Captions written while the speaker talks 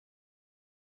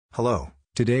Hello,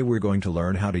 today we're going to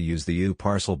learn how to use the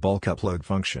uParcel bulk upload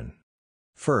function.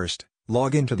 First,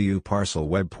 log into the uParcel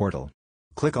web portal.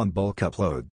 Click on Bulk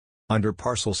Upload. Under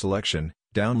Parcel Selection,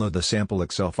 download the sample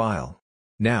Excel file.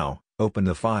 Now, open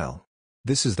the file.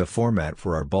 This is the format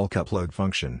for our bulk upload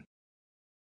function.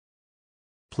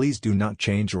 Please do not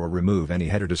change or remove any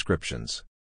header descriptions.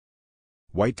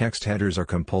 White text headers are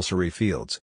compulsory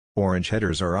fields. Orange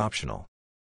headers are optional.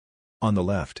 On the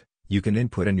left, you can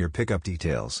input in your pickup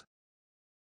details.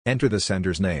 Enter the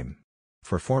sender's name.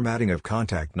 For formatting of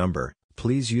contact number,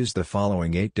 please use the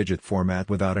following 8-digit format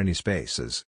without any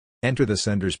spaces. Enter the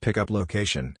sender's pickup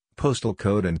location, postal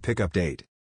code and pickup date.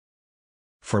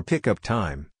 For pickup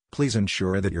time, please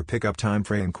ensure that your pickup time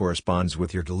frame corresponds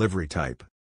with your delivery type.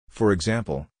 For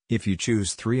example, if you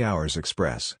choose 3 hours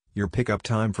express, your pickup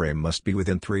time frame must be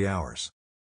within 3 hours.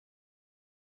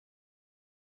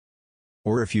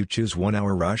 Or if you choose 1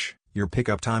 hour rush, your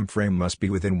pickup time frame must be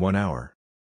within 1 hour.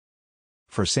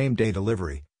 For same-day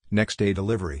delivery, next-day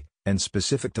delivery, and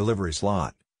specific delivery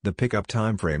slot, the pickup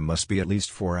time frame must be at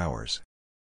least 4 hours.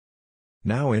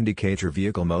 Now indicate your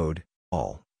vehicle mode,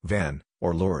 all, van,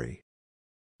 or lorry.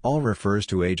 All refers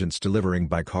to agents delivering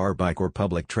by car, bike or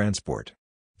public transport.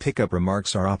 Pickup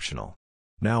remarks are optional.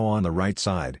 Now on the right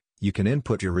side, you can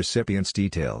input your recipient's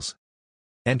details.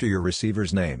 Enter your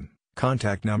receiver's name,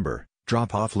 contact number,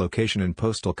 drop-off location and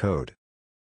postal code.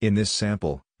 In this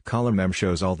sample, column M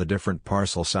shows all the different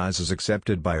parcel sizes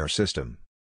accepted by our system.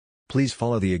 Please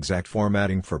follow the exact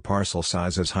formatting for parcel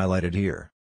sizes highlighted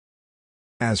here.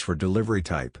 As for delivery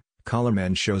type, column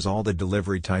N shows all the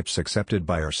delivery types accepted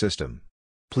by our system.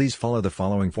 Please follow the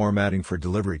following formatting for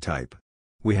delivery type.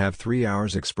 We have 3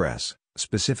 hours express,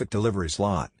 specific delivery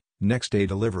slot, next-day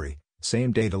delivery,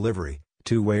 same-day delivery,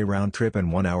 2-way round trip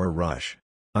and 1 hour rush.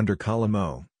 Under column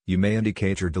O, you may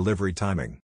indicate your delivery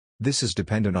timing. This is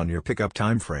dependent on your pickup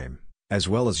time frame, as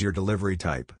well as your delivery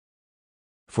type.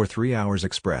 For 3 hours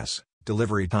express,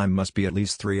 delivery time must be at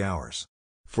least 3 hours.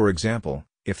 For example,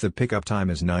 if the pickup time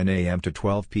is 9 a.m. to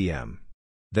 12 p.m.,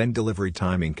 then delivery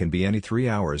timing can be any 3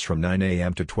 hours from 9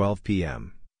 a.m. to 12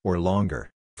 p.m., or longer.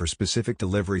 For specific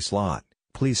delivery slot,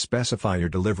 please specify your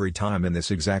delivery time in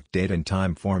this exact date and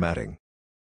time formatting.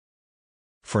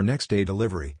 For next-day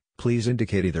delivery, please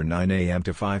indicate either 9 a.m.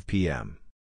 to 5 p.m.,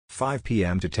 5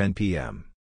 p.m. to 10 p.m.,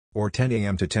 or 10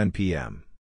 a.m. to 10 p.m.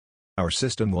 Our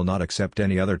system will not accept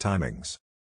any other timings.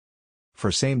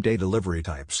 For same-day delivery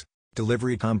types,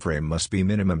 delivery time frame must be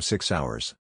minimum 6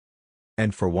 hours.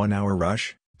 And for 1 hour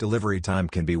rush, delivery time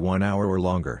can be 1 hour or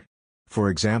longer.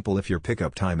 For example, if your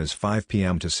pickup time is 5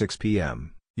 p.m. to 6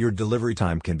 p.m., your delivery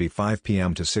time can be 5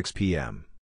 p.m. to 6 p.m.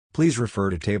 Please refer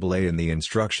to Table A in the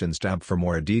Instructions tab for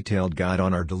more detailed guide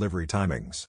on our delivery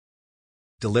timings.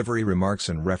 Delivery remarks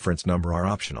and reference number are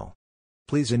optional.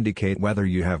 Please indicate whether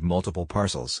you have multiple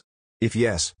parcels. If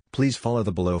yes, please follow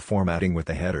the below formatting with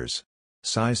the headers,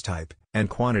 size type, and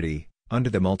quantity, under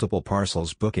the multiple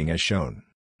parcels booking as shown.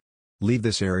 Leave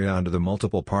this area under the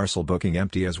multiple parcel booking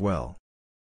empty as well.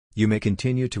 You may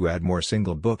continue to add more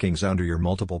single bookings under your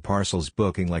multiple parcels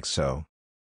booking like so.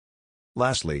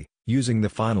 Lastly, using the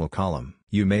final column,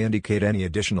 you may indicate any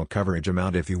additional coverage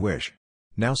amount if you wish.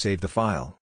 Now save the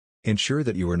file. Ensure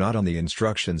that you are not on the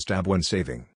Instructions tab when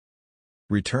saving.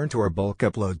 Return to our bulk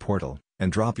upload portal,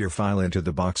 and drop your file into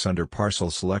the box under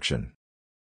Parcel Selection.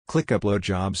 Click Upload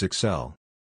Jobs Excel.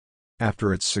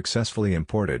 After it's successfully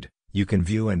imported, you can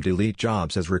view and delete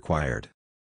jobs as required.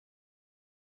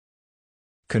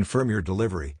 Confirm your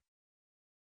delivery.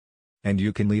 And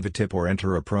you can leave a tip or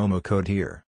enter a promo code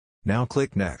here. Now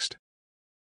click Next.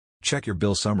 Check your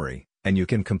bill summary, and you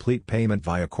can complete payment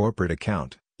via corporate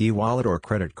account, e-wallet or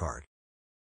credit card.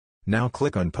 Now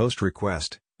click on Post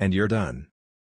Request, and you're done.